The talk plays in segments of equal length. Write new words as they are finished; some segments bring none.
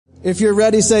If you're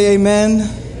ready, say amen.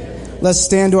 Let's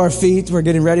stand to our feet. We're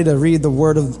getting ready to read the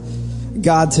Word of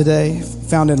God today,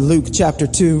 found in Luke chapter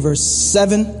 2, verse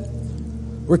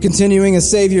 7. We're continuing, a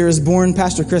Savior is born.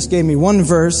 Pastor Chris gave me one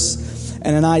verse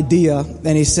and an idea,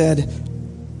 and he said,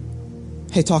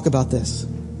 hey, talk about this.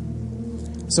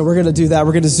 So we're going to do that.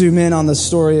 We're going to zoom in on the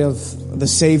story of the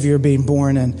Savior being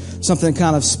born and something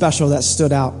kind of special that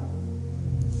stood out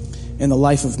in the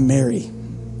life of Mary,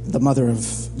 the mother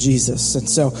of Jesus. And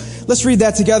so let's read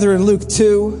that together in Luke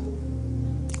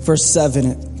 2, verse 7.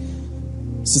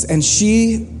 It says, and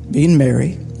she, being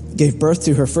Mary, gave birth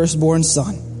to her firstborn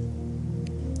son,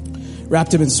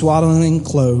 wrapped him in swaddling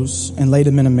clothes, and laid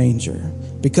him in a manger,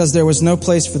 because there was no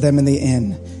place for them in the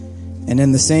inn. And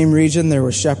in the same region there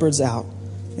were shepherds out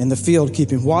in the field,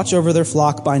 keeping watch over their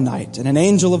flock by night. And an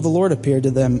angel of the Lord appeared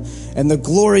to them, and the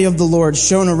glory of the Lord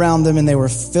shone around them, and they were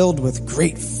filled with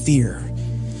great fear.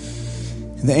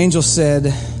 And the angel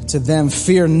said to them,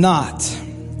 fear not,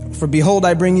 for behold,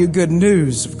 I bring you good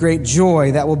news of great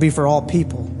joy that will be for all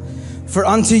people. For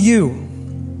unto you,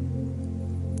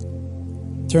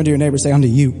 turn to your neighbor, say, unto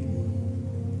you,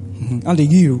 unto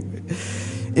you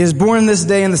is born this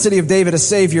day in the city of David a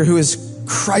Savior, who is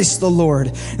Christ the Lord.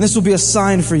 And this will be a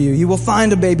sign for you. You will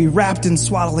find a baby wrapped in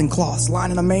swaddling cloths,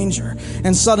 lying in a manger.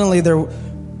 And suddenly there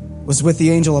was with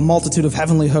the angel a multitude of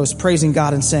heavenly hosts, praising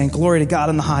God and saying, glory to God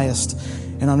in the highest,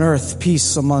 and on earth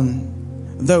peace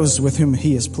among those with whom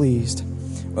he is pleased.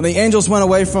 When the angels went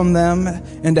away from them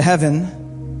into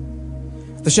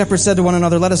heaven, the shepherds said to one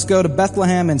another, let us go to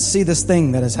Bethlehem and see this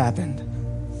thing that has happened,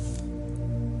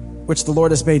 which the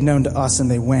Lord has made known to us. And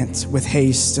they went with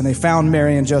haste, and they found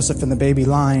Mary and Joseph and the baby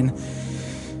lying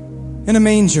in a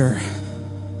manger.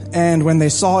 And when they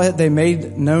saw it, they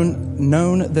made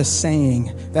known the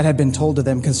saying that had been told to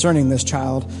them concerning this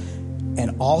child.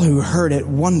 And all who heard it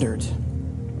wondered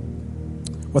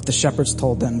what the shepherds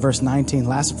told them. Verse 19,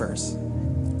 last verse.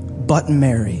 But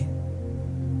Mary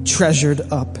treasured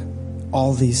up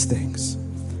all these things,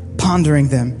 pondering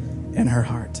them in her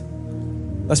heart.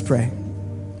 Let's pray.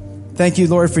 Thank you,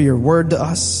 Lord, for your word to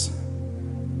us.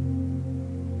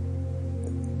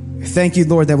 Thank you,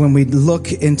 Lord, that when we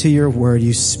look into your word,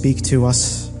 you speak to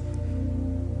us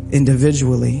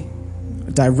individually,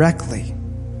 directly.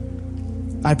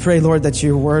 I pray, Lord, that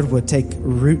your word would take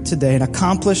root today and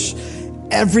accomplish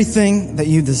everything that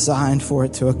you designed for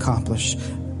it to accomplish.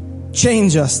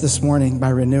 Change us this morning by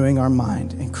renewing our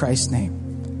mind. In Christ's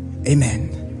name,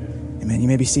 amen. Amen. You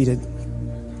may be seated.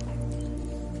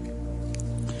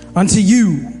 Unto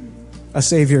you a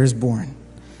Savior is born.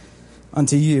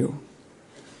 Unto you.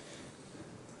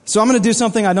 So I'm going to do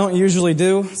something I don't usually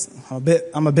do.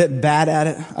 I'm a bit bad at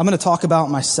it. I'm going to talk about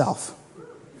myself.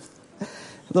 A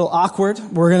little awkward.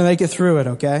 We're going to make it through it,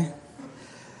 okay?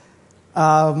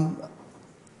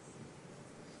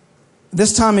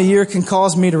 This time of year can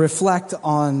cause me to reflect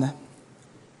on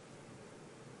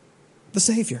the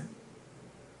Savior.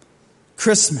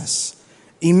 Christmas.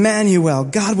 Emmanuel,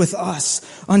 God with us.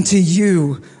 Unto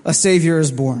you a Savior is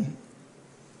born.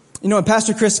 You know, when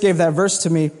Pastor Chris gave that verse to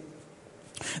me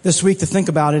this week to think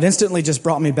about, it instantly just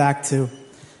brought me back to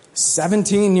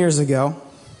 17 years ago.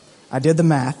 I did the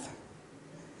math.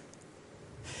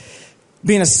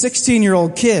 Being a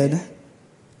 16-year-old kid,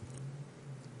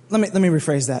 let me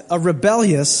rephrase that. A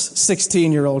rebellious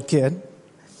 16-year-old kid.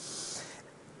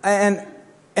 And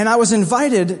I was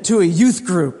invited to a youth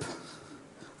group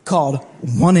called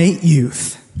 1-8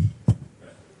 Youth.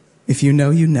 If you know,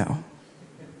 you know.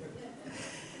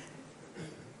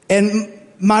 And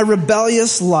my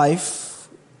rebellious life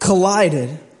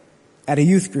collided at a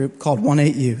youth group called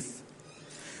 1-8 Youth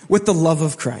with the love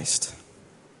of Christ,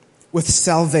 with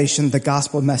salvation, the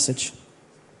gospel message.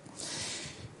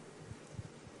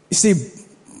 You see,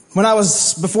 when I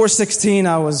was before 16,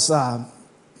 I was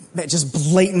just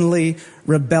blatantly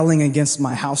rebelling against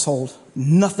my household.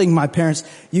 Nothing my parents,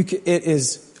 it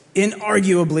is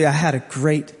inarguably, I had a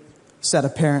great set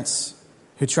of parents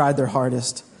who tried their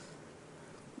hardest.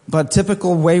 But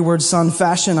typical wayward son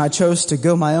fashion, I chose to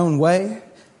go my own way.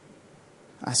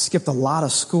 I skipped a lot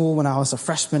of school when I was a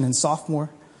freshman and sophomore.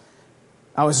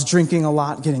 I was drinking a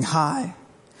lot, getting high.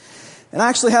 And I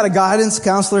actually had a guidance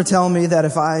counselor tell me that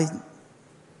if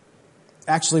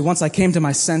once I came to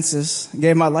my senses,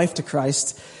 gave my life to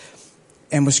Christ,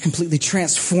 and was completely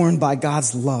transformed by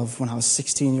God's love when I was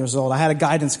 16 years old, I had a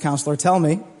guidance counselor tell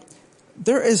me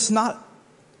there is not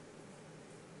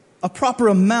a proper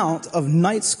amount of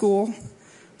night school,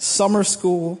 summer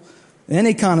school,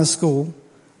 any kind of school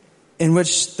in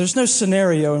which there's no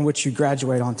scenario in which you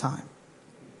graduate on time.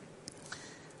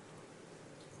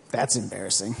 That's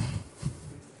embarrassing.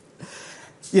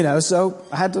 So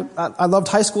I loved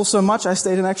high school so much, I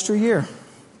stayed an extra year.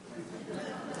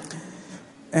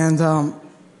 And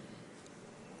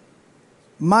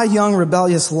my young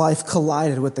rebellious life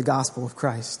collided with the gospel of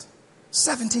Christ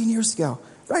 17 years ago,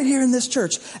 right here in this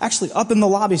church, actually up in the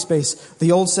lobby space,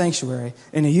 the old sanctuary,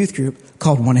 in a youth group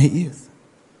called 1-8 Youth.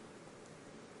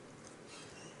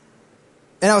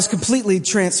 And I was completely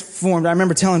transformed. I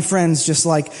remember telling friends, just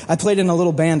like, I played in a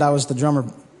little band. I was the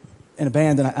drummer in a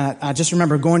band, and I just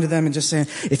remember going to them and just saying,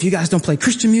 if you guys don't play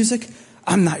Christian music,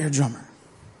 I'm not your drummer.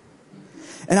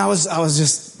 And I was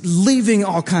just leaving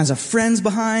all kinds of friends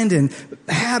behind and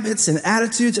habits and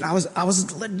attitudes, and I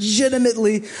was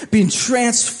legitimately being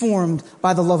transformed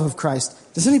by the love of Christ.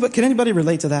 Can anybody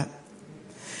relate to that?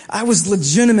 I was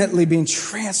legitimately being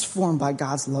transformed by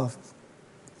God's love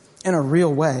in a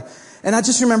real way. And I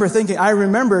just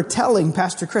remember telling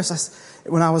Pastor Chris,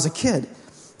 when I was a kid,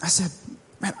 I said,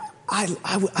 man,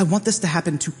 I want this to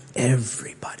happen to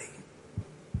everybody.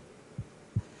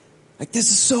 Like, this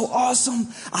is so awesome.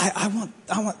 I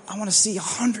want to see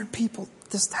 100 people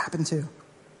this happen to.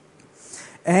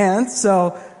 And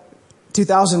so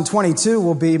 2022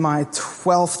 will be my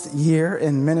 12th year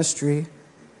in ministry.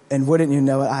 And wouldn't you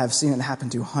know it, I have seen it happen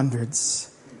to hundreds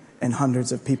and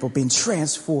hundreds of people being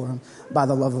transformed by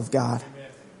the love of God.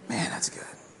 Man, that's good.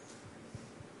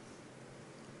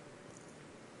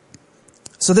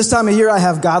 So this time of year, I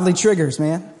have godly triggers,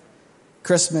 man.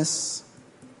 Christmas.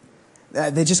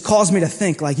 They just cause me to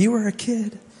think, like, you were a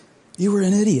kid. You were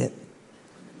an idiot.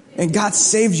 And God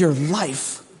saved your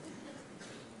life.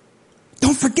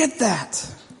 Don't forget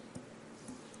that.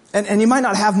 And you might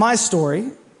not have my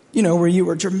story, where you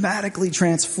were dramatically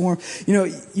transformed.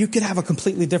 You could have a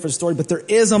completely different story, but there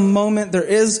is a moment, there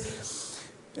is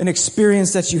an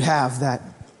experience that you have that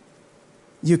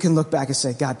you can look back and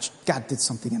say, God did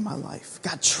something in my life.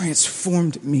 God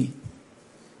transformed me.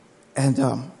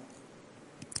 And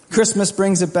Christmas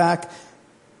brings it back.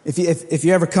 If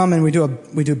you ever come and we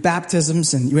do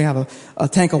baptisms, and we have a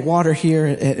tank of water here,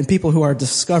 and people who are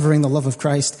discovering the love of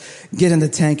Christ get in the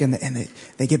tank and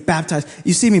they get baptized.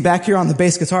 You see me back here on the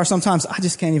bass guitar. Sometimes I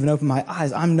just can't even open my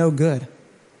eyes. I'm no good,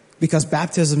 because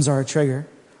baptisms are a trigger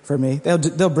for me.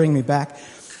 They'll bring me back.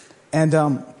 And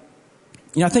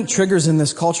I think triggers in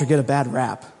this culture get a bad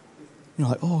rap.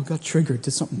 Like, oh, I got triggered,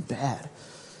 did something bad.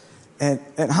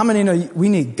 And how many know we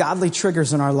need godly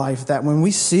triggers in our life that when we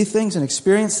see things and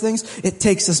experience things, it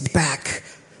takes us back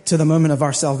to the moment of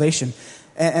our salvation.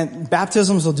 And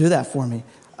baptisms will do that for me.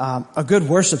 A good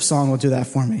worship song will do that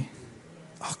for me.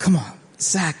 Oh, come on.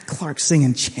 Zach Clark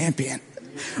singing Champion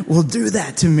will do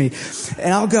that to me.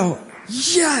 And I'll go,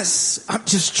 yes, I'm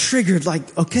just triggered.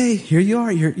 Like, okay, here you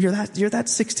are. You're that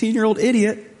 16-year-old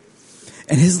idiot,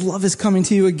 and his love is coming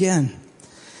to you again.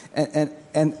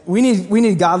 And we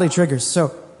need godly triggers.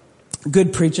 So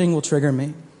good preaching will trigger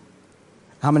me.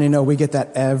 How many know we get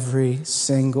that every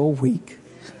single week?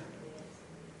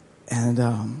 And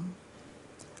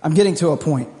I'm getting to a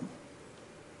point.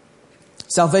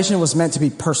 Salvation was meant to be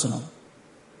personal.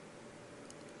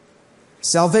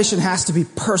 Salvation has to be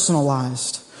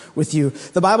personalized with you.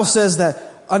 The Bible says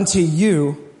that unto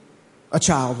you a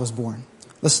child was born.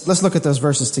 Let's look at those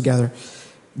verses together.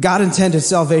 God intended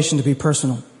salvation to be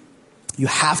personal. You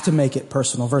have to make it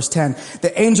personal. Verse 10,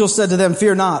 the angel said to them,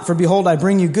 fear not, for behold, I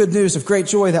bring you good news of great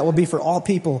joy that will be for all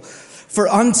people. For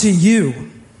unto you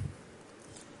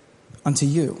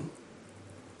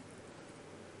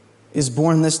is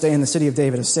born this day in the city of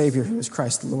David a Savior who is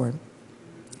Christ the Lord.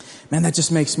 Man,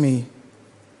 that makes me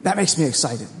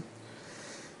excited.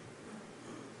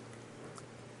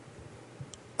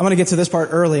 I'm going to get to this part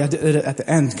early. I did it at the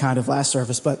end kind of last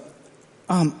service, but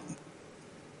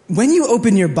when you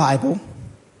open your Bible,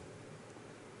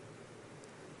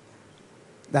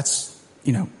 that's,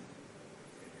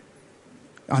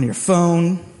 on your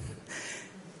phone,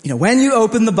 when you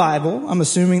open the Bible, I'm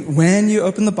assuming when you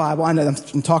open the Bible, I know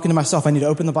I'm talking to myself, I need to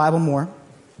open the Bible more,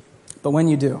 but when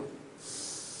you do,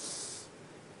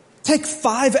 take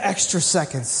 5 extra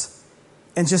seconds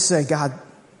and just say, God,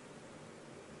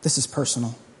 this is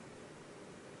personal.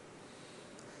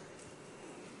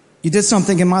 You did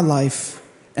something in my life,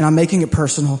 and I'm making it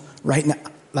personal right now.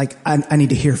 Like, I need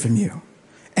to hear from you.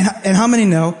 And how many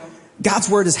know God's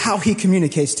word is how he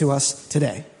communicates to us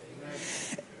today?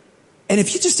 And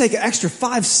if you just take an extra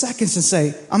 5 seconds and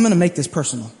say, I'm going to make this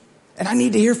personal, and I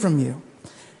need to hear from you.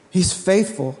 He's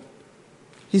faithful.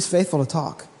 He's faithful to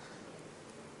talk.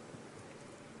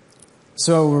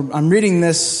 So I'm reading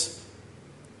this,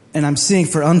 and I'm seeing,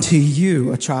 for unto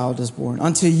you a child is born.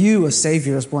 Unto you a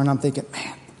Savior is born. I'm thinking,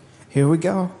 man, here we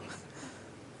go.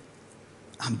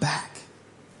 I'm back.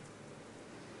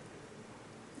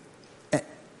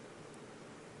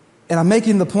 And I'm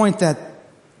making the point that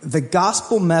the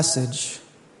gospel message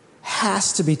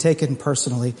has to be taken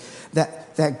personally,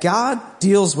 that God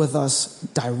deals with us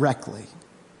directly.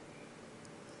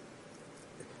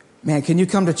 Man, can you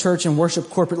come to church and worship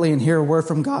corporately and hear a word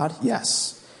from God?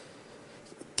 Yes.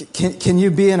 Can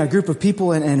you be in a group of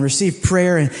people and receive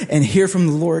prayer and hear from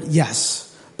the Lord? Yes.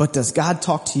 But does God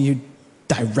talk to you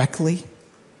directly?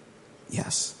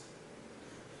 Yes.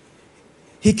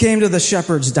 He came to the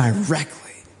shepherds directly.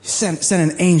 He sent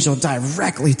an angel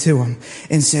directly to him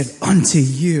and said, unto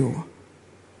you.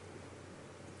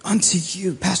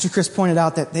 Pastor Chris pointed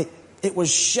out that it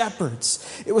was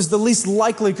shepherds. It was the least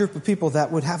likely group of people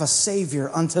that would have a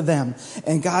Savior unto them.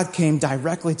 And God came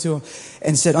directly to him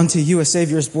and said, unto you a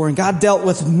Savior is born. God dealt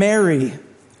with Mary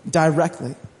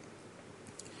directly.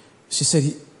 She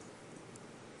said,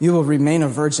 you will remain a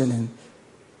virgin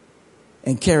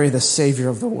and carry the Savior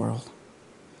of the world.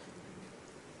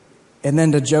 And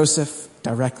then to Joseph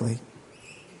directly.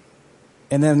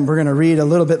 And then we're going to read a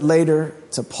little bit later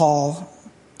to Paul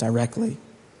directly.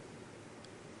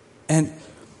 And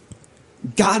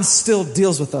God still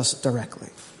deals with us directly.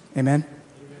 Amen?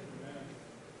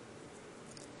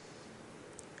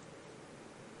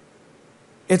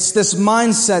 It's this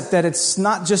mindset that it's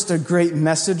not just a great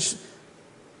message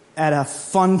at a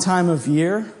fun time of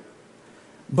year,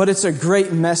 but it's a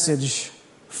great message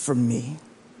for me.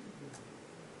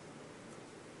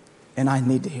 And I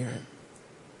need to hear it.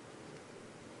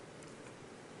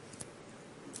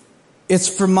 It's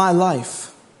for my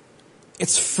life.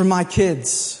 It's for my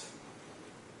kids.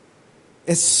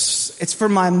 It's for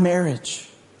my marriage.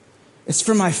 It's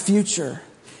for my future.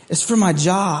 It's for my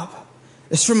job.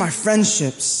 It's for my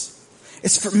friendships.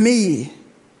 It's for me.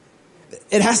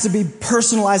 It has to be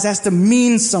personalized. It has to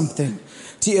mean something.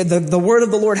 The word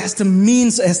of the Lord has to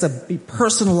be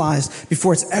personalized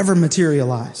before it's ever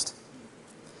materialized.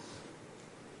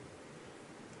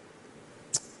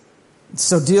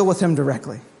 So deal with him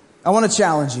directly. I want to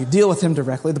challenge you. Deal with him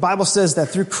directly. The Bible says that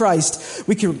through Christ,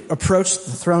 we can approach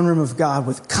the throne room of God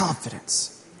with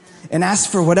confidence and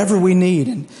ask for whatever we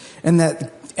need. And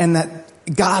that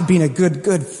God, being a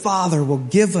good Father, will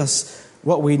give us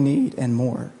what we need and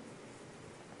more.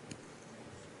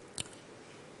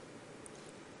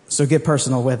 So get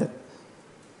personal with it.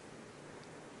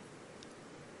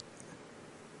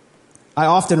 I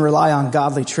often rely on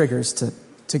godly triggers to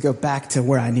go back to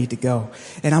where I need to go.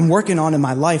 And I'm working on in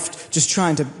my life just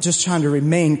trying to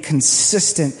remain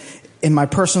consistent in my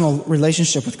personal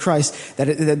relationship with Christ, that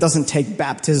it doesn't take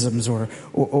baptisms or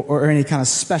any kind of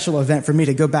special event for me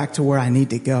to go back to where I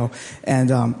need to go.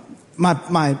 And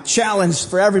my challenge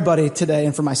for everybody today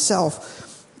and for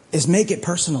myself is make it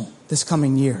personal this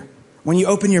coming year. When you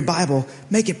open your Bible,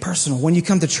 make it personal. When you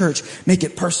come to church, make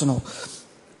it personal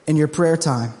in your prayer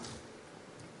time.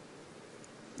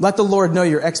 Let the Lord know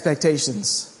your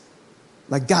expectations.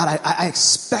 Like, God, I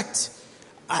expect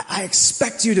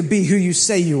you to be who you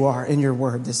say you are in your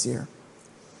word this year.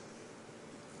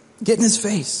 Get in his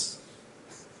face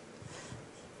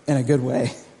in a good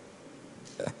way.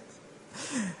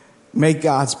 Make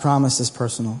God's promises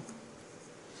personal.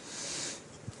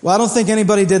 Well, I don't think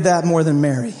anybody did that more than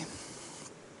Mary.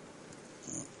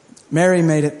 Mary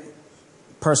made it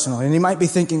personal. And you might be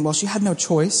thinking, well, she had no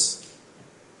choice.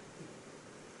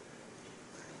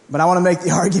 But I want to make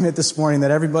the argument this morning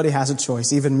that everybody has a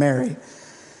choice, even Mary.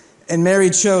 And Mary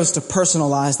chose to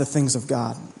personalize the things of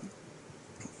God.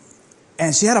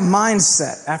 And she had a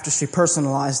mindset after she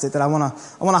personalized it that I want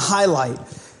to highlight.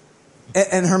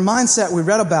 And her mindset we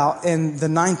read about in the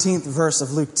 19th verse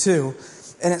of Luke 2.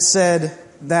 And it said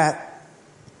that,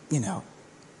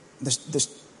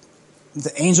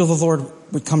 the angel of the Lord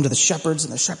would come to the shepherds,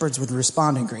 and the shepherds would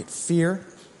respond in great fear.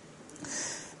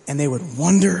 And they would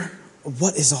wonder,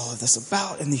 what is all of this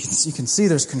about? And you can see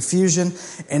there's confusion.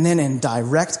 And then in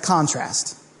direct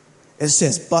contrast, it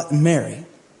says, but Mary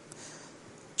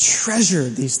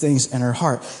treasured these things in her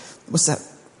heart. What's that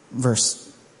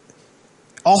verse?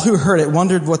 All who heard it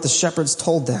wondered what the shepherds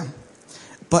told them.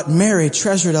 But Mary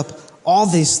treasured up all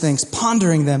these things,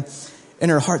 pondering them in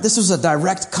her heart. This was a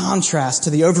direct contrast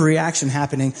to the overreaction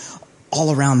happening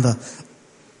all around the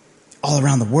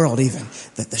world, even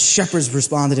that the shepherds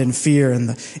responded in fear,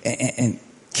 and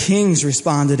kings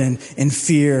responded in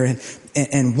fear,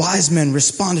 and wise men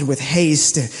responded with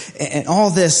haste, and all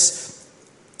this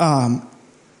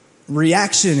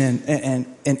reaction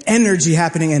and energy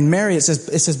happening. And Mary, it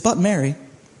says, but Mary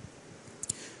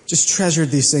just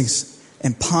treasured these things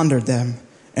and pondered them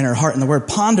in her heart. And the word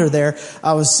ponder there,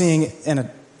 I was seeing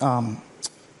upon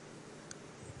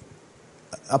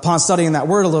studying that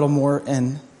word a little more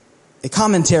in a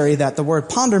commentary, that the word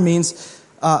ponder means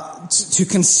to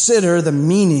consider the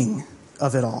meaning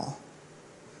of it all.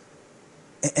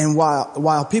 And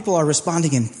while people are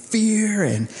responding in fear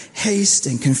and haste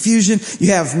and confusion,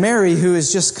 you have Mary who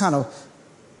is just kind of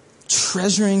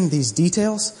treasuring these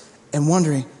details and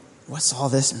wondering, what's all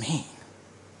this mean?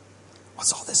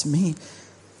 What's all this mean?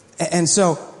 And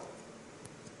so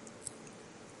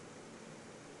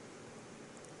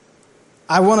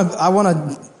I want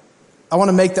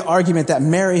to make the argument that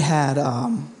Mary had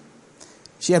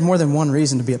she had more than one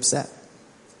reason to be upset.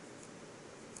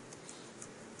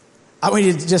 I want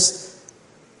you to just,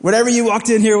 whatever you walked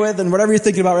in here with and whatever you're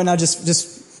thinking about right now,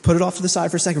 just put it off to the side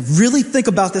for a second. Really think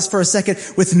about this for a second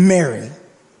with Mary.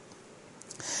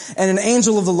 And an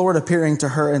angel of the Lord appearing to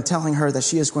her and telling her that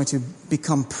she is going to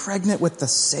become pregnant with the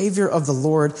Savior of the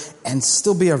Lord and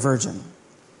still be a virgin.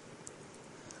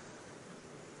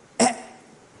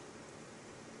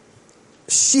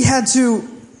 She had to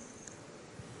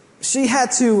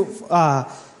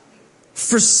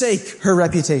forsake her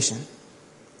reputation.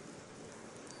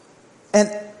 And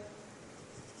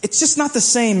it's just not the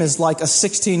same as like a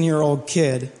 16-year-old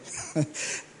kid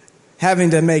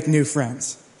having to make new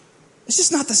friends. It's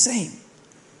just not the same.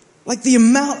 Like the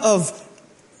amount of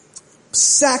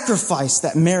sacrifice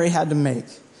that Mary had to make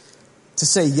to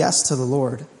say yes to the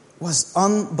Lord was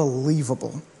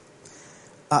unbelievable.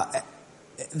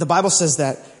 The Bible says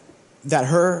that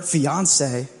her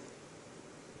fiance,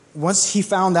 once he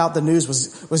found out the news,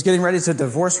 was getting ready to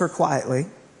divorce her quietly,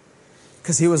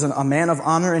 because he was a man of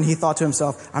honor, and he thought to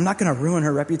himself, I'm not going to ruin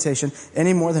her reputation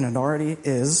any more than it already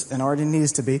is and already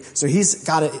needs to be. So he's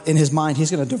got it in his mind. He's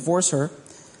going to divorce her.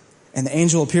 And the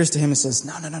angel appears to him and says,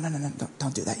 no,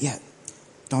 don't do that yet.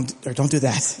 Don't do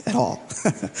that at all.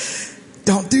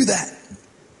 Don't do that.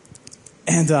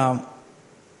 And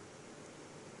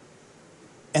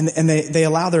they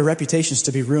allow their reputations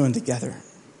to be ruined together.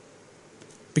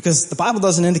 Because the Bible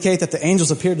doesn't indicate that the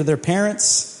angels appeared to their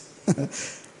parents,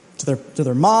 to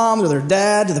their mom, to their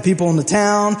dad, to the people in the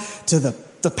town, to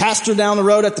the pastor down the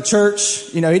road at the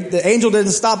church. You know, the angel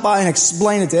didn't stop by and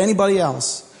explain it to anybody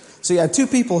else. So you had two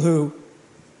people who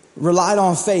relied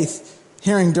on faith,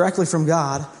 hearing directly from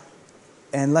God,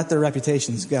 and let their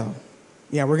reputations go.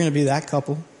 Yeah, we're going to be that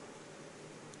couple.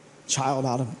 Child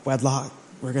out of wedlock.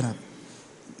 We're going to,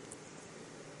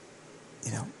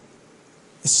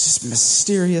 it's just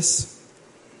mysterious.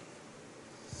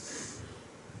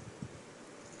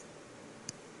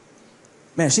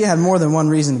 Man, she had more than one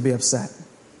reason to be upset.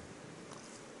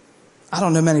 I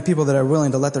don't know many people that are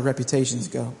willing to let their reputations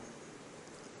go.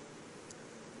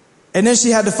 And then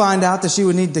she had to find out that she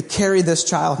would need to carry this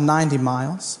child 90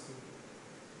 miles.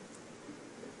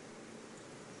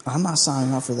 I'm not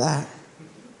signing up for that.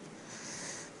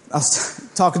 I was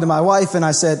talking to my wife and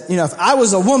I said, if I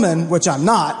was a woman, which I'm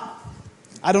not,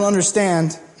 I don't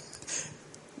understand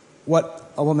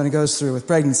what a woman goes through with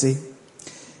pregnancy.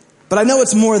 But I know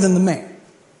it's more than the man.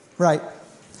 Right?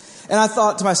 And I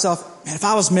thought to myself, man, if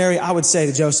I was Mary, I would say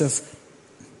to Joseph,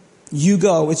 you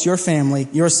go, it's your family,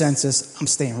 your census, I'm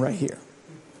staying right here.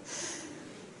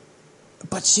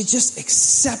 But she just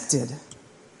accepted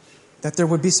that there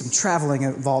would be some traveling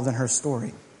involved in her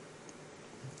story.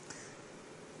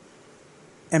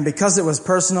 And because it was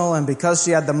personal and because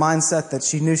she had the mindset that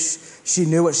she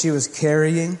knew what she was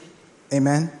carrying,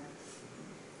 amen?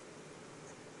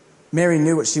 Mary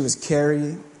knew what she was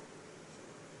carrying.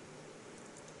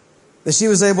 That she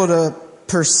was able to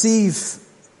perceive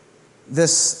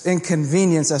this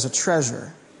inconvenience as a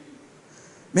treasure.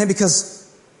 Man, because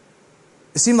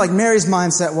it seemed like Mary's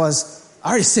mindset was, I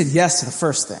already said yes to the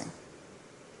first thing.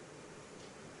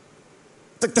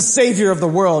 Like the Savior of the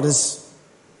world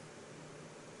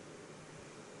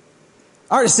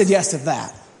I already said yes to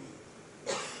that.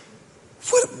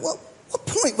 What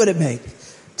point would it make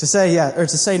to say yes or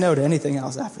to say no to anything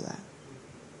else after that?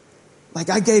 Like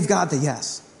I gave God the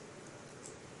yes.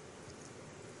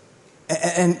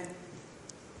 And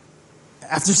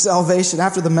after salvation,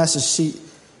 after the message,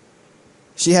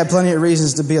 she had plenty of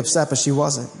reasons to be upset, but she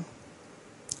wasn't.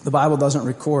 The Bible doesn't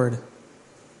record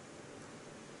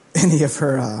any of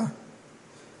her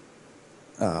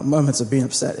moments of being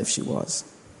upset if she was.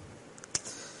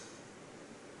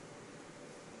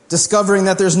 Discovering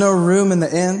that there's no room in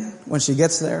the inn when she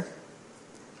gets there.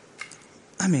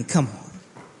 I mean, come on.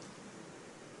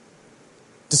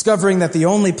 Discovering that the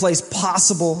only place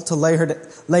possible to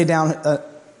lay down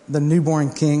the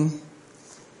newborn king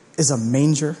is a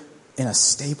manger in a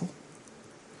stable.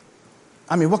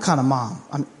 I mean, what kind of mom?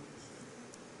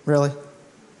 Really?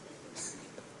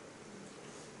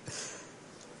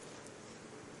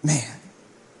 Man,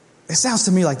 it sounds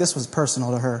to me like this was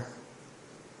personal to her.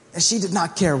 And she did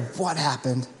not care what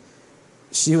happened.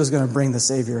 She was going to bring the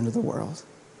Savior into the world.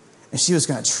 And she was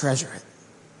going to treasure it.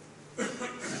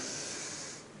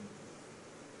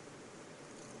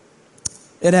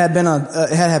 It had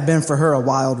been for her a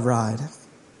wild ride.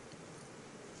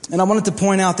 And I wanted to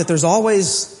point out that there's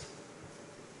always,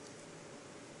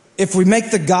 if we make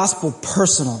the gospel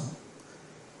personal,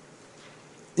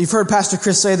 you've heard Pastor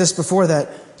Chris say this before, that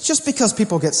just because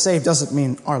people get saved doesn't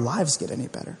mean our lives get any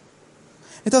better.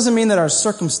 It doesn't mean that our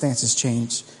circumstances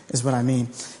change, is what I mean.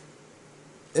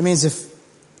 It means if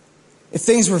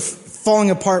things were falling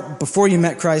apart before you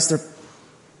met Christ,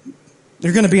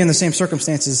 they're going to be in the same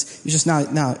circumstances. You just now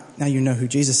you know who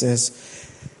Jesus is,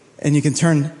 and you can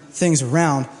turn things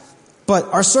around. But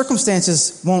our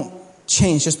circumstances won't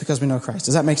change just because we know Christ.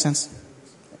 Does that make sense?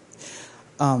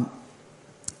 And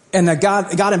that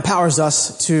God empowers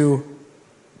us to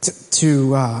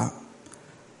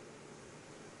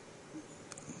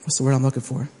what's the word I'm looking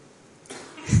for?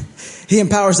 He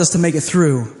empowers us to make it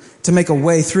through, to make a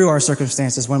way through our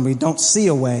circumstances when we don't see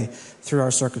a way through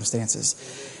our circumstances.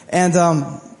 And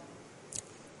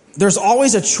there's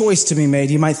always a choice to be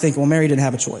made. You might think, well, Mary didn't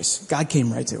have a choice. God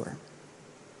came right to her.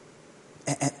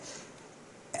 And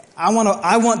I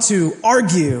want to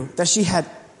argue that she had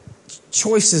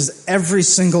choices every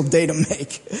single day to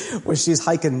make. When she's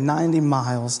hiking 90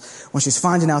 miles, when she's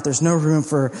finding out there's no room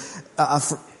for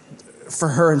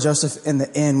her and Joseph in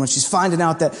the inn, when she's finding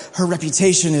out that her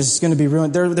reputation is going to be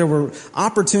ruined. There were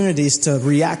opportunities to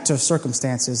react to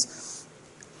circumstances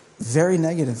very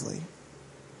negatively.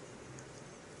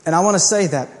 And I want to say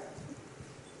that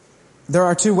there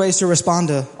are two ways to respond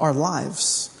to our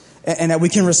lives. And that we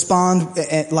can respond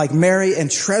like Mary and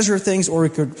treasure things, or we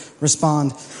could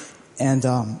respond and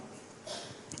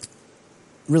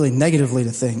really negatively to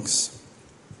things.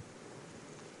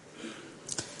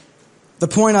 The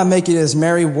point I'm making is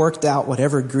Mary worked out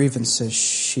whatever grievances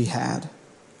she had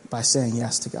by saying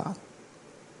yes to God.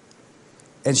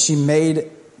 And she made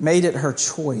it her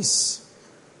choice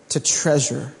to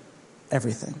treasure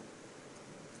everything.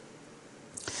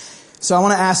 So I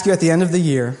want to ask you at the end of the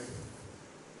year,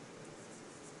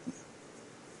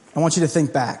 I want you to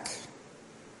think back.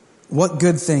 What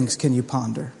good things can you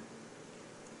ponder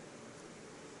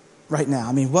right now?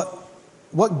 I mean,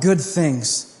 what good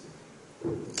things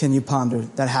can you ponder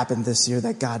that happened this year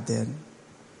that God did?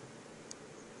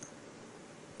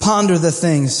 Ponder the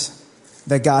things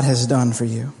that God has done for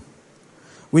you.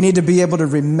 We need to be able to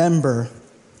remember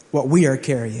what we are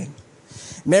carrying.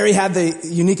 Mary had the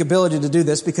unique ability to do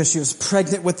this because she was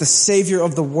pregnant with the Savior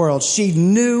of the world. She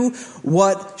knew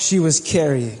what she was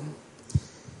carrying.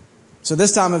 So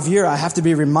this time of year, I have to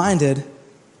be reminded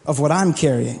of what I'm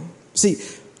carrying. See,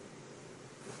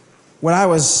 when I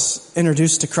was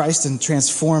introduced to Christ and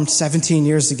transformed 17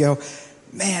 years ago,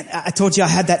 man, I told you I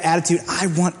had that attitude. I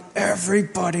want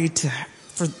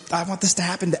this to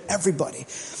happen to everybody.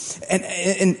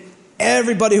 And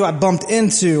everybody who I bumped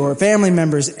into, or family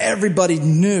members, everybody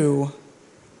knew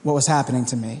what was happening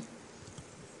to me.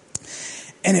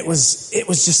 And it was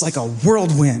just like a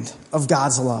whirlwind of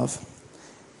God's love.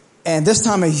 And this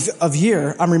time of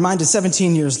year, I'm reminded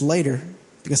 17 years later,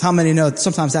 because how many know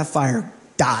sometimes that fire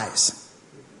dies?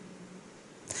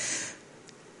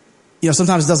 You know,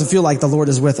 sometimes it doesn't feel like the Lord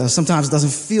is with us. Sometimes it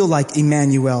doesn't feel like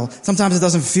Emmanuel. Sometimes it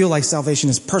doesn't feel like salvation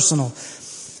is personal.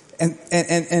 And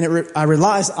I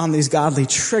rely on these godly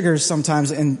triggers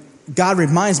sometimes, and God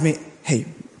reminds me, hey,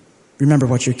 remember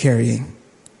what you're carrying.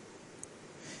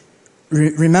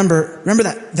 Remember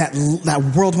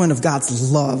that whirlwind of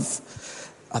God's love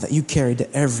that you carried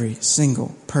to every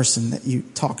single person that you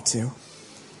talk to.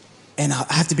 And I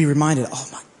have to be reminded, oh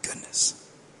my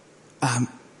goodness, I'm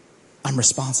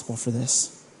responsible for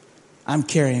this. I'm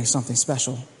carrying something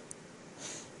special.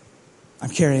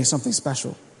 I'm carrying something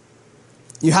special.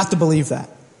 You have to believe that.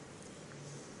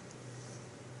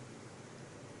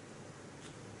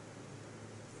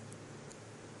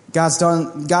 God's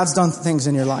done things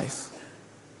in your life.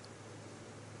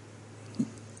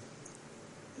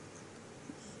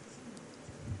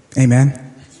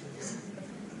 Amen.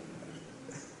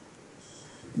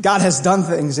 God has done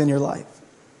things in your life.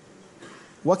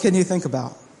 What can you think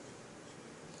about?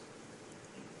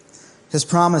 His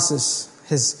promises,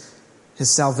 his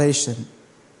salvation.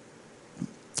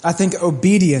 I think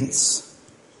obedience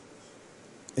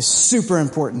is super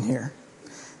important here.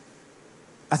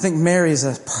 I think Mary is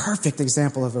a perfect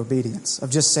example of obedience,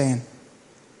 of just saying,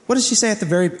 what does she say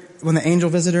when the angel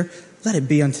visited her? Let it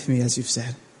be unto me as you've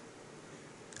said.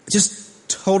 Just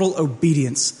total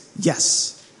obedience.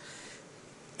 Yes.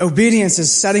 Obedience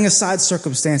is setting aside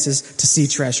circumstances to see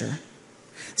treasure.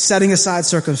 setting aside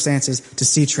circumstances to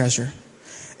see treasure.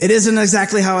 It isn't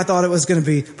exactly how I thought it was going to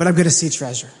be, but I'm going to see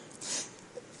treasure.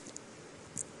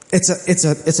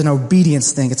 It's an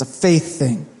obedience thing. It's a faith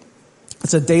thing.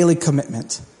 It's a daily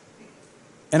commitment.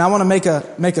 And I want to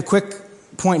make a quick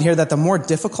point here that the more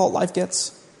difficult life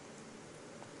gets,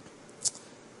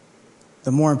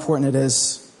 the more important it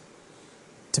is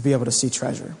to be able to see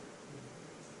treasure.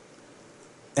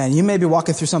 And you may be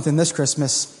walking through something this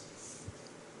Christmas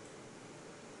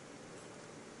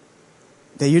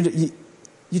that you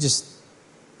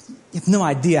have no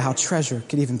idea how treasure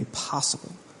could even be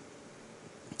possible.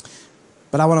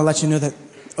 But I want to let you know that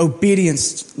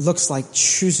obedience looks like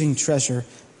choosing treasure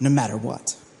no matter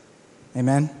what.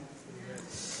 Amen?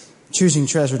 Choosing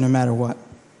treasure no matter what.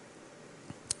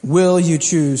 Will you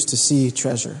choose to see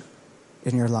treasure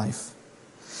in your life?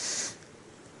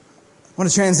 I want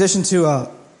to transition to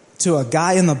a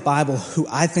guy in the Bible who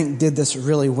I think did this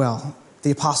really well,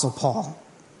 the Apostle Paul.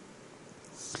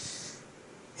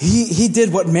 He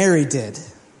did what Mary did.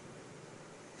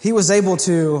 He was able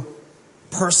to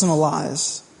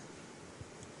personalize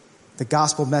the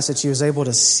gospel message. He was able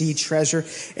to see treasure,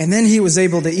 and then he was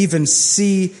able to even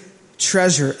see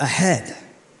treasure ahead.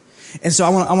 And so I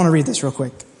want to read this real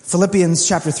quick. Philippians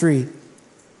chapter 3,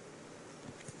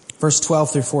 verse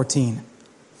 12 through 14.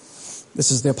 This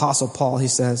is the Apostle Paul. He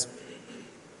says,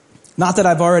 "Not that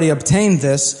I've already obtained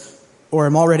this or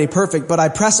am already perfect, but I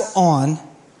press on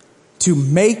to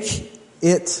make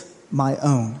it my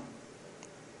own."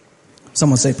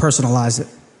 Someone say personalize it.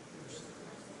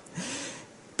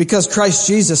 "Because Christ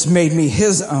Jesus made me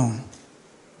his own.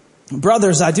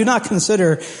 Brothers, I do not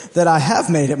consider that I have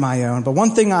made it my own, but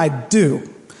one thing I do,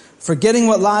 forgetting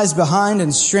what lies behind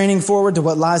and straining forward to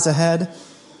what lies ahead,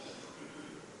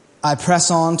 I press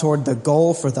on toward the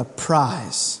goal for the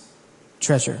prize,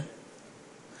 treasure,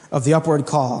 of the upward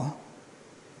call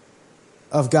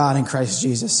of God in Christ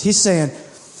Jesus." He's saying,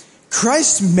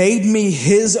 Christ made me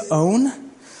his own,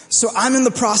 so I'm in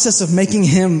the process of making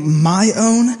him my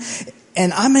own.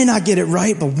 And I may not get it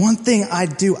right, but one thing I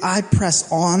do, I press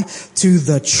on to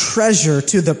the treasure,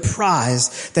 to the prize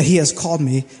that he has called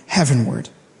me heavenward.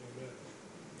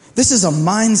 This is a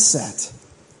mindset.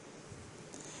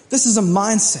 This is a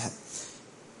mindset.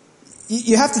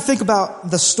 You have to think about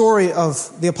the story of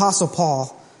the Apostle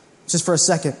Paul just for a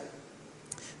second.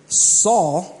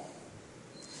 Saul,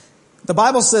 the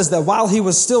Bible says that while he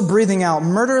was still breathing out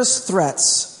murderous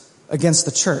threats against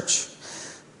the church,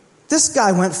 this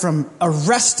guy went from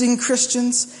arresting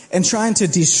Christians and trying to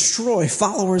destroy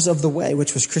followers of the way,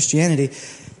 which was Christianity,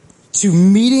 to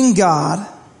meeting God,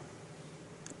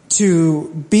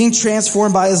 to being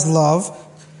transformed by his love,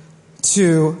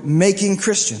 to making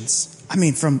Christians. I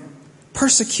mean, from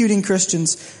persecuting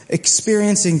Christians,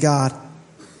 experiencing God,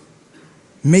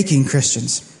 making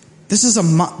Christians. This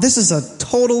is a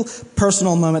total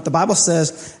personal moment. The Bible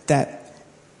says that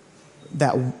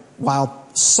while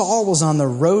Saul was on the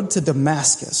road to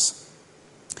Damascus,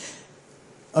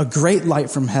 a great light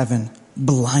from heaven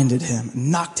blinded him,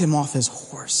 knocked him off his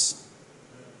horse.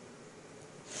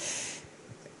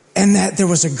 And that there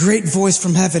was a great voice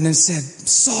from heaven and said,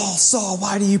 "Saul, Saul,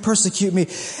 why do you persecute me?"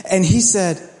 And he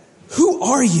said, "Who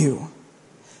are you?"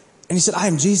 And he said, "I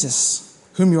am Jesus,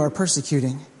 whom you are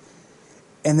persecuting."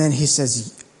 And then he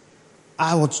says,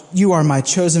 "You are my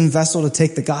chosen vessel to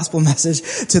take the gospel message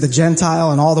to the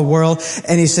Gentile and all the world."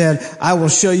 And he said, "I will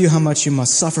show you how much you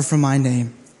must suffer for my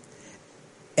name."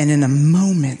 And in a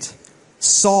moment,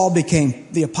 Saul became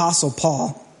the Apostle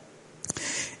Paul.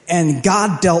 And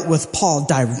God dealt with Paul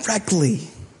directly.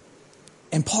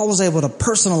 And Paul was able to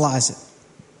personalize it.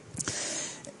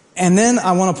 And then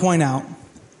I want to point out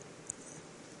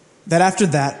that after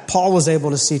that, Paul was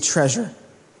able to see treasure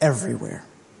everywhere.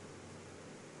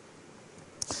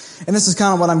 And this is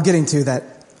kind of what I'm getting to, that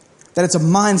it's a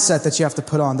mindset that you have to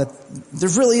put on, that there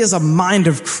really is a mind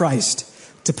of Christ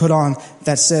to put on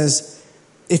that says,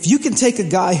 if you can take a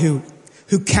guy who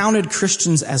counted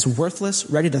Christians as worthless,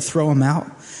 ready to throw them out,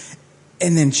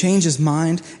 and then change his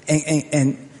mind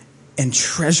and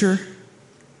treasure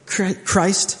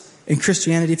Christ and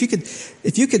Christianity,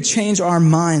 if you could change our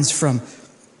minds from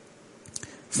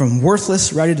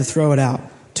worthless, ready to throw it out,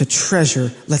 to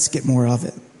treasure, let's get more of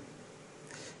it.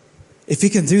 If he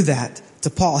can do that to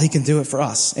Paul, he can do it for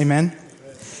us. Amen?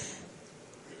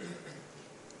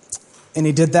 And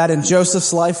he did that in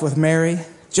Joseph's life with Mary.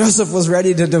 Joseph was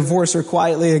ready to divorce her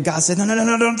quietly, and God said, no,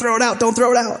 don't throw it out. Don't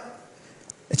throw it out.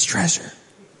 It's treasure.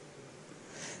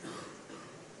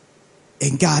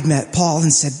 And God met Paul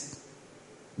and said,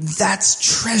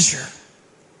 that's treasure.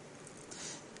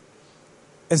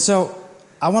 And so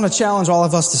I want to challenge all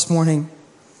of us this morning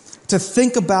to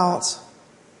think about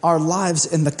our lives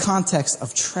in the context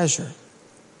of treasure.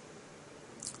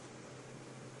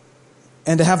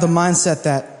 And to have the mindset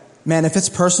that, man, if it's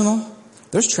personal,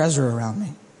 there's treasure around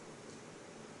me.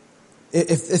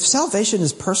 If salvation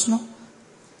is personal,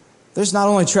 there's not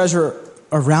only treasure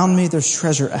around me, there's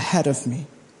treasure ahead of me.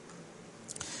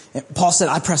 And Paul said,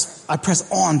 I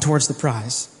press on towards the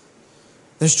prize.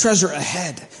 There's treasure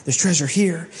ahead. There's treasure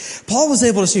here. Paul was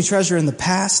able to see treasure in the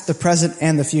past, the present,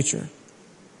 and the future.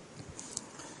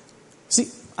 See,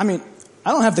 I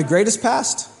don't have the greatest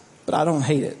past, but I don't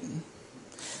hate it.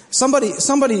 Somebody,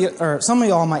 or some of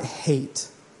y'all might hate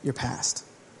your past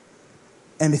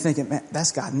and be thinking, man,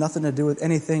 that's got nothing to do with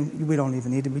anything we don't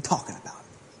even need to be talking about.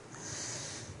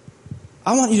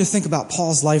 I want you to think about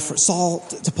Paul's life, Saul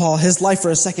to Paul, his life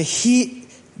for a second. He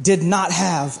did not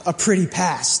have a pretty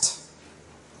past.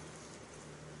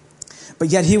 But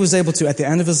yet he was able to, at the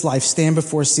end of his life, stand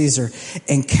before Caesar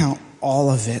and count all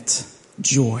of it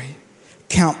joy.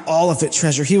 Count all of it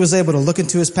treasure. He was able to look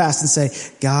into his past and say,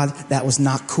 God, that was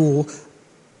not cool,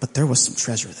 but there was some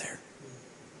treasure there.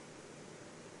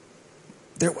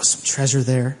 There was some treasure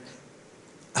there.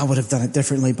 I would have done it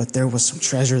differently, but there was some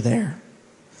treasure there.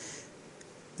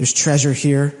 There's treasure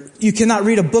here. You cannot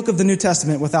read a book of the New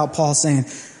Testament without Paul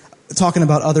talking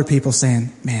about other people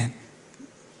saying, man,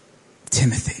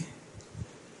 Timothy,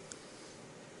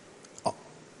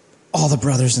 all the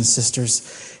brothers and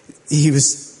sisters,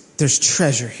 there's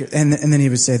treasure here. And then he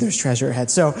would say there's treasure ahead.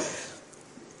 So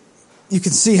you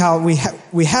can see how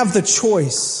we have the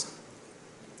choice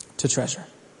to treasure.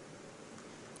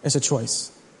 It's a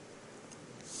choice.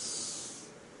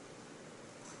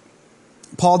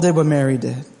 Paul did what Mary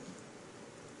did.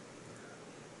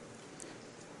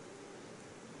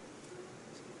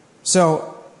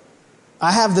 So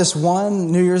I have this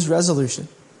one New Year's resolution.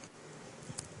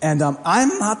 And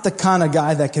I'm not the kind of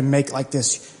guy that can make like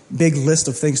this big list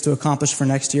of things to accomplish for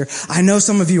next year. I know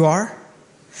some of you are.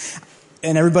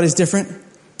 And everybody's different.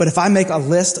 But if I make a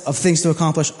list of things to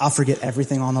accomplish, I'll forget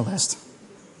everything on the list.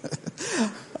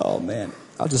 Oh man.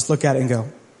 I'll just look at it and go,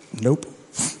 nope.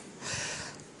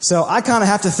 So I kind of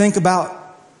have to think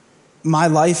about my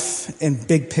life in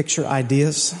big picture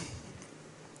ideas.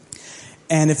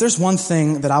 And if there's one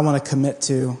thing that I want to commit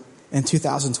to in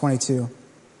 2022,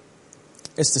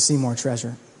 it's to see more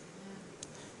treasure.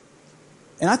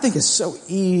 And I think it's so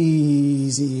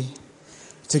easy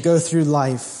to go through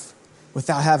life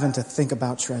without having to think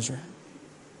about treasure.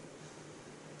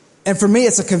 And for me,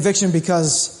 it's a conviction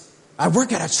because I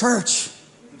work at a church.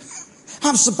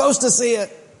 I'm supposed to see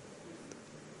it.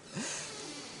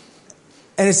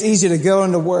 And it's easy to go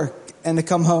into work and to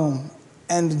come home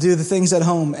and to do the things at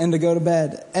home and to go to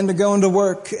bed and to go into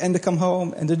work and to come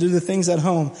home and to do the things at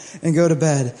home and go to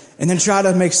bed and then try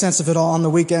to make sense of it all on the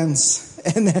weekends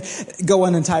and then go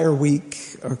an entire week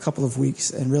or a couple of weeks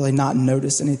and really not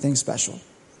notice anything special.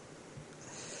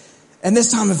 And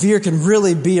this time of year can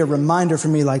really be a reminder for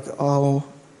me like, oh,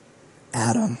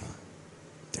 Adam,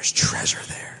 there's treasure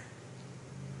there.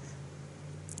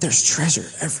 There's treasure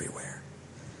everywhere.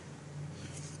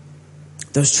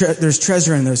 There's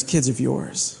treasure in those kids of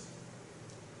yours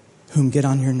whom get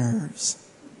on your nerves.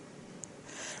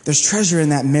 There's treasure in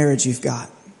that marriage you've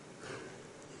got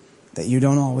that you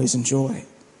don't always enjoy.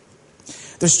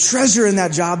 There's treasure in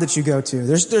that job that you go to.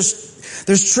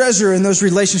 There's treasure in those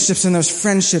relationships and those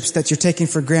friendships that you're taking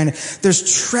for granted.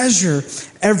 There's treasure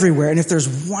everywhere. And if there's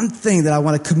one thing that I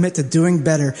want to commit to doing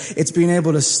better, it's being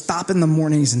able to stop in the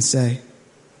mornings and say,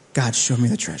 God, show me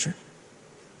the treasure.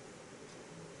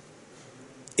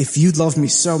 If you loved me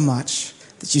so much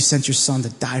that you sent your son to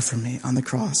die for me on the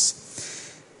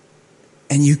cross,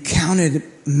 and you counted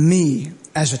me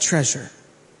as a treasure,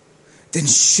 then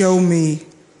show me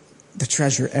the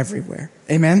treasure everywhere.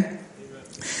 Amen?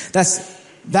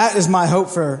 That is my hope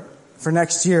for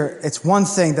next year. It's one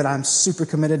thing that I'm super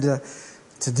committed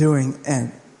to doing,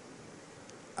 and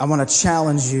I want to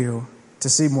challenge you to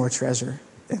see more treasure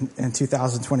in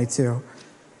 2022.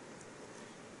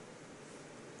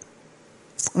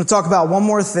 I'm going to talk about one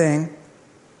more thing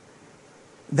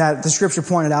that the scripture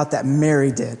pointed out that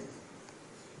Mary did.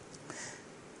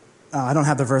 I don't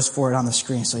have the verse for it on the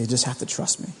screen, so you just have to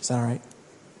trust me. Is that all right?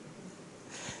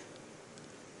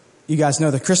 You guys know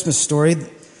the Christmas story.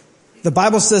 The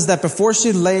Bible says that before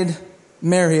she laid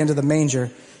Mary into the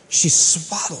manger, she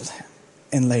swaddled him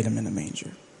and laid him in the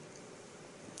manger.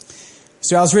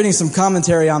 So I was reading some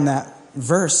commentary on that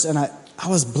verse, and I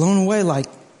was blown away like,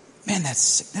 man, that's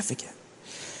significant.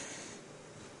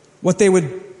 What they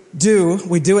would do,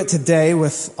 we do it today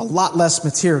with a lot less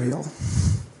material.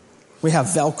 We have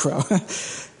Velcro.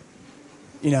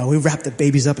 We wrap the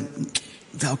babies up and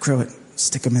Velcro it,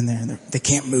 stick them in there, and they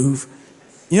can't move.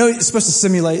 You know, it's supposed to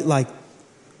simulate like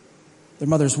their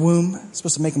mother's womb. It's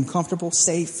supposed to make them comfortable,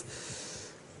 safe.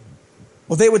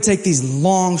 Well, they would take these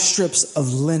long strips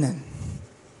of linen,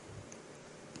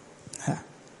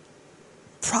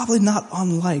 probably not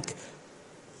unlike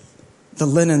the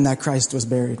linen that Christ was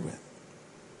buried with.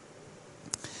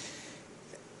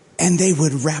 And they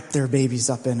would wrap their babies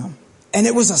up in them. And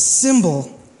it was a symbol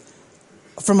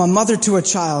from a mother to a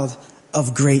child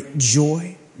of great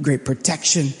joy, great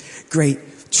protection, great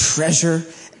treasure.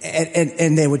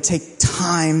 And they would take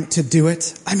time to do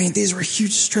it. I mean, these were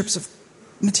huge strips of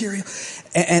material.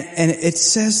 And it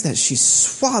says that she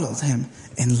swaddled him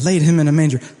and laid him in a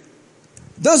manger.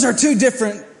 Those are two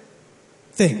different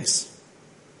things.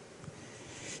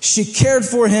 She cared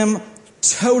for him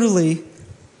totally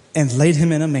and laid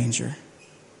him in a manger.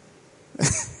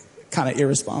 Kind of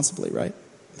irresponsibly, right?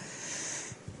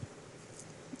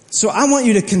 So I want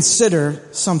you to consider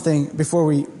something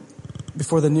before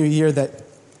the new year, that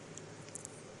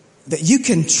you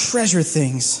can treasure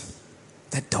things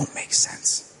that don't make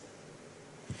sense.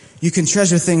 You can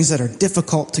treasure things that are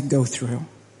difficult to go through.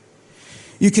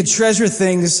 You can treasure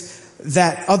things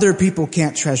that other people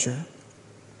can't treasure.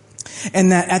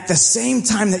 And that at the same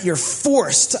time that you're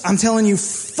forced, I'm telling you,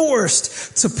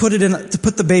 forced to put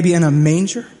the baby in a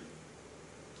manger,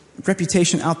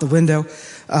 reputation out the window,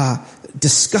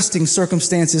 disgusting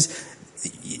circumstances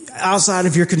outside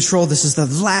of your control. This is the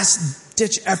last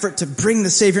ditch effort to bring the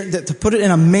Savior, to put it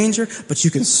in a manger, but you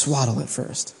can swaddle it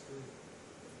first.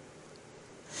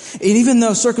 And even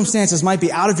though circumstances might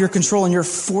be out of your control and you're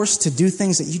forced to do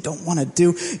things that you don't want to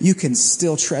do, you can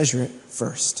still treasure it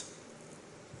first.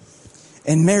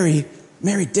 And Mary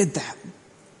did that.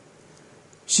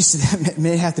 She said, it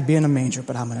may have to be in a manger,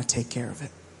 but I'm going to take care of it.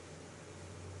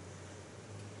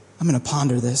 I'm going to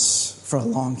ponder this for a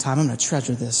long time. I'm going to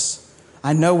treasure this.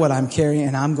 I know what I'm carrying,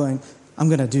 and I'm going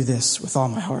to do this with all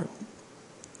my heart.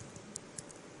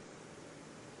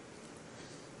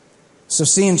 So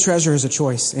seeing treasure is a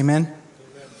choice. Amen?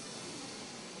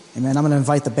 Amen. I'm going to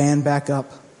invite the band back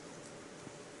up.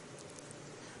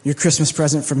 Your Christmas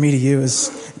present from me to you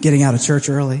is getting out of church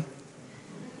early.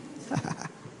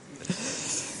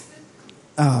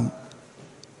 Man,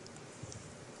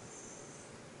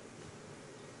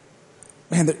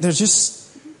 there's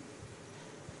just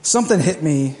something hit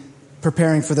me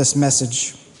preparing for this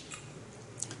message.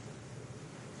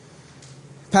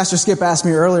 Pastor Skip asked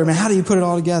me earlier, man, how do you put it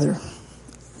all together?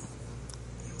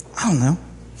 I don't know.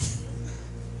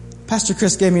 Pastor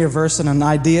Chris gave me a verse and an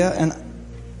idea, and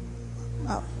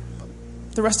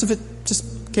the rest of it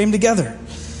just came together.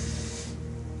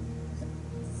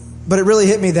 But it really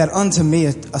hit me that unto me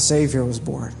a Savior was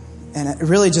born. And it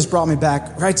really just brought me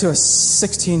back right to a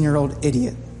 16-year-old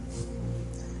idiot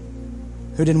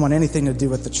who didn't want anything to do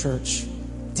with the church.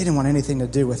 Didn't want anything to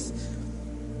do with,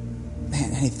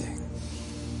 anything.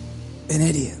 An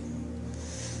idiot.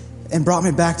 And brought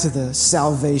me back to the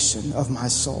salvation of my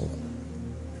soul.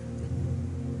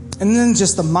 And then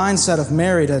just the mindset of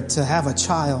Mary to have a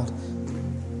child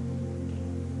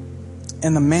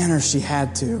in the manner she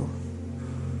had to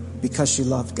because she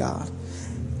loved God.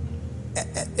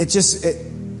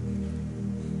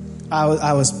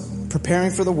 I was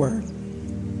preparing for the word,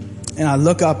 and I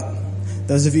look up.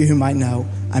 Those of you who might know,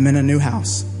 I'm in a new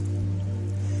house,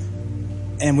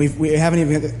 and we haven't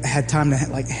even had time to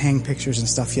hang pictures and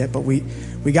stuff yet. But we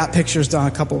got pictures done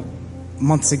a couple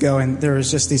months ago, and there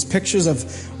was just these pictures of,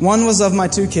 one was of my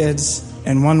two kids,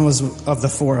 and one was of the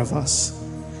four of us.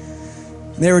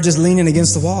 They were just leaning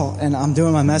against the wall, and I'm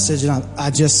doing my message, and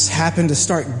I just happened to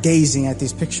start gazing at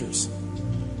these pictures.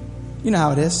 You know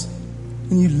how it is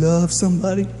when you love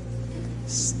somebody.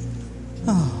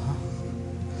 Oh.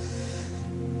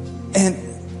 And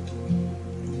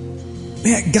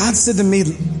man, God said to me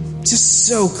just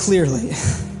so clearly,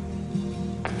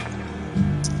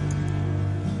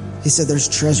 He said, there's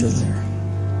treasure there.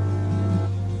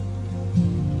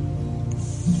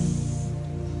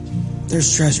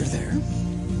 There's treasure there.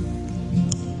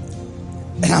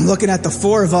 And I'm looking at the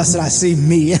four of us, and I see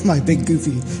me and my big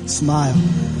goofy smile.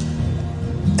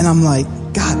 And I'm like,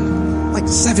 God,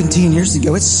 17 years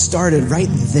ago, it started right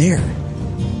there.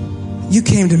 You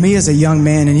came to me as a young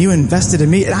man, and you invested in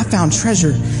me, and I found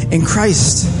treasure in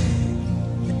Christ.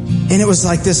 And it was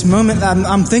like this moment,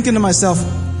 I'm thinking to myself,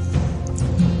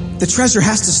 the treasure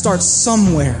has to start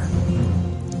somewhere.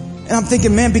 And I'm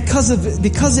thinking, man, because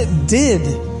it did,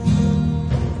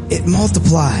 it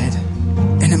multiplied.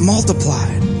 And it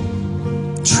multiplied.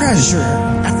 Treasure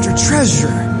after treasure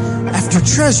after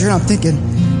treasure. And I'm thinking,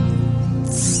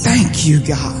 thank you,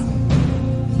 God.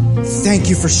 Thank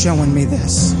you for showing me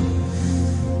this.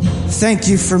 Thank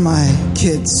you for my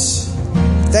kids.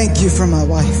 Thank you for my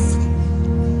wife.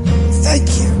 Thank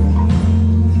you.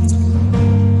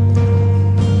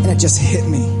 And it just hit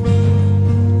me.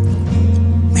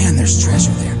 Man, there's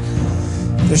treasure there.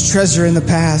 There's treasure in the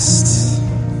past.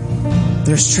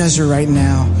 There's treasure right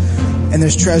now. And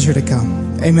there's treasure to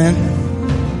come. Amen.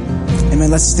 Amen.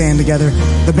 Let's stand together.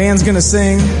 The band's going to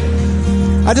sing.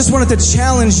 I just wanted to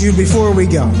challenge you before we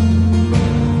go,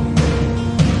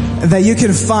 that you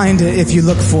can find it if you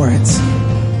look for it.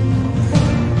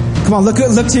 Come on, look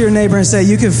to your neighbor and say,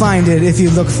 you can find it if you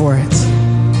look for it.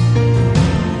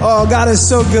 Oh, God is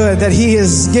so good that He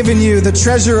has given you the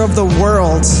treasure of the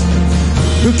world,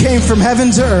 who came from heaven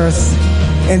to earth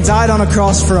and died on a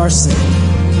cross for our sin.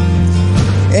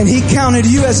 And He counted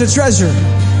you as a treasure.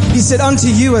 He said, unto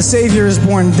you a Savior is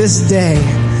born this day.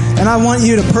 And I want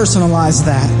you to personalize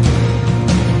that.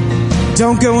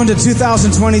 Don't go into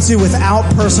 2022 without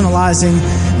personalizing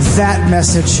that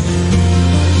message.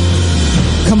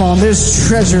 Come on, there's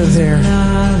treasure there.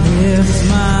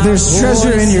 There's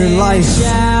treasure in your life.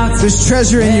 There's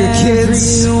treasure in your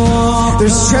kids.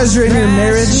 There's treasure in your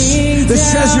marriage.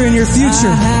 There's treasure in your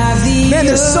future. Man,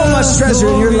 there's so much treasure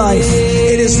in your life.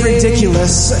 It is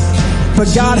ridiculous.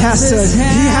 But God has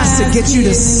to get you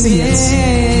to see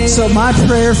it. So my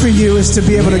prayer for you is to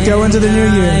be able to go into the new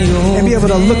year and be able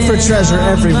to look for treasure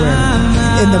everywhere.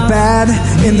 In the bad,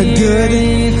 in the good,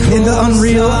 in the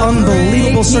unreal,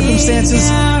 unbelievable circumstances.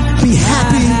 Be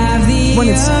happy when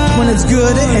it's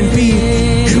good, and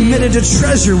be committed to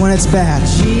treasure when it's bad.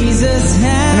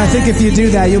 And I think if you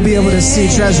do that, you'll be able to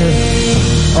see treasure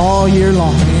all year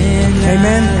long.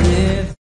 Amen.